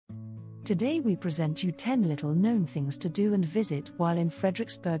Today we present you 10 little-known things to do and visit while in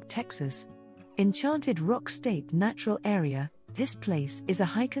Fredericksburg, Texas. Enchanted Rock State Natural Area, this place is a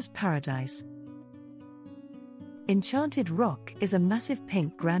hiker's paradise. Enchanted Rock is a massive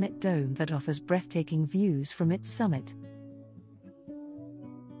pink granite dome that offers breathtaking views from its summit.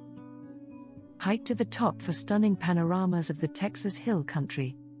 Hike to the top for stunning panoramas of the Texas Hill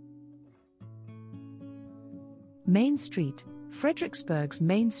Country. Main Street. Fredericksburg's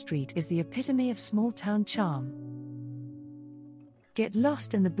Main Street is the epitome of small-town charm. Get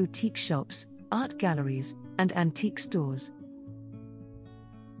lost in the boutique shops, art galleries, and antique stores.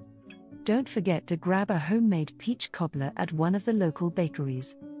 Don't forget to grab a homemade peach cobbler at one of the local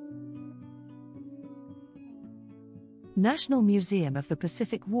bakeries. National Museum of the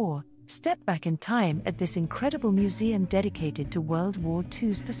Pacific War. Step back in time at this incredible museum dedicated to World War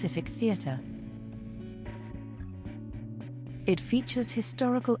II's Pacific Theater. It features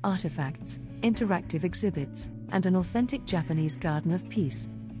historical artifacts, interactive exhibits, and an authentic Japanese garden of peace.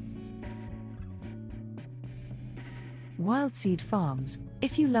 Wildseed Farms.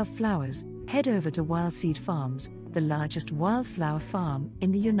 If you love flowers, head over to Wildseed Farms, the largest wildflower farm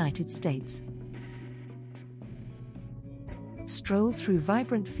in the United States. Stroll through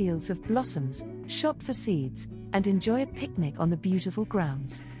vibrant fields of blossoms, shop for seeds, and enjoy a picnic on the beautiful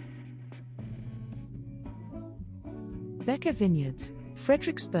grounds. Becker Vineyards.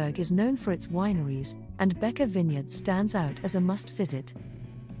 Fredericksburg is known for its wineries, and Becker Vineyards stands out as a must-visit.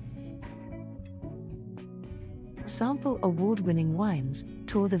 Sample award-winning wines,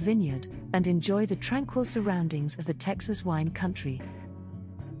 tour the vineyard, and enjoy the tranquil surroundings of the Texas wine country.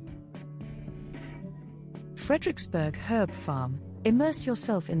 Fredericksburg Herb Farm. Immerse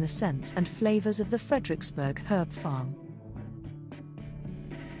yourself in the scents and flavors of the Fredericksburg Herb Farm.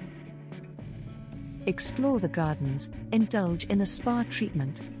 Explore the gardens, indulge in a spa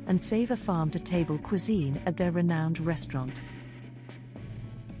treatment, and savor farm-to-table cuisine at their renowned restaurant.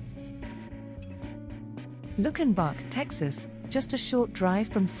 Luckenbach, Texas. Just a short drive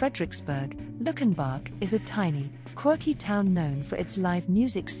from Fredericksburg, Luckenbach is a tiny, quirky town known for its live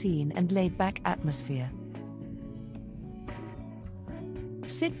music scene and laid-back atmosphere.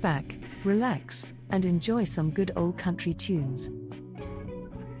 Sit back, relax, and enjoy some good old country tunes.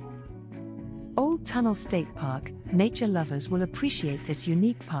 Old Tunnel State Park. Nature lovers will appreciate this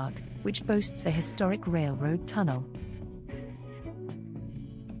unique park, which boasts a historic railroad tunnel.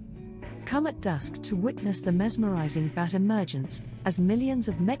 Come at dusk to witness the mesmerizing bat emergence, as millions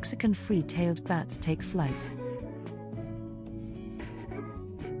of Mexican free-tailed bats take flight.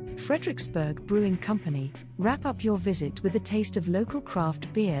 Fredericksburg Brewing Company. Wrap up your visit with a taste of local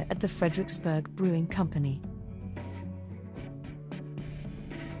craft beer at the Fredericksburg Brewing Company.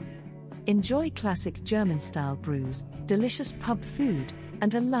 Enjoy classic German-style brews, delicious pub food,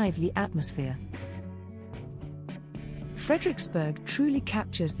 and a lively atmosphere. Fredericksburg truly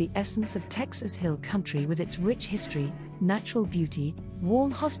captures the essence of Texas Hill Country with its rich history, natural beauty, warm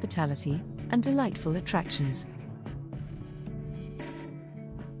hospitality, and delightful attractions.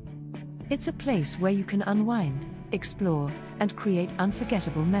 It's a place where you can unwind, explore, and create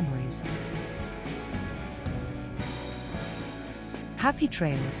unforgettable memories. Happy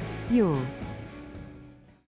trails, y'all!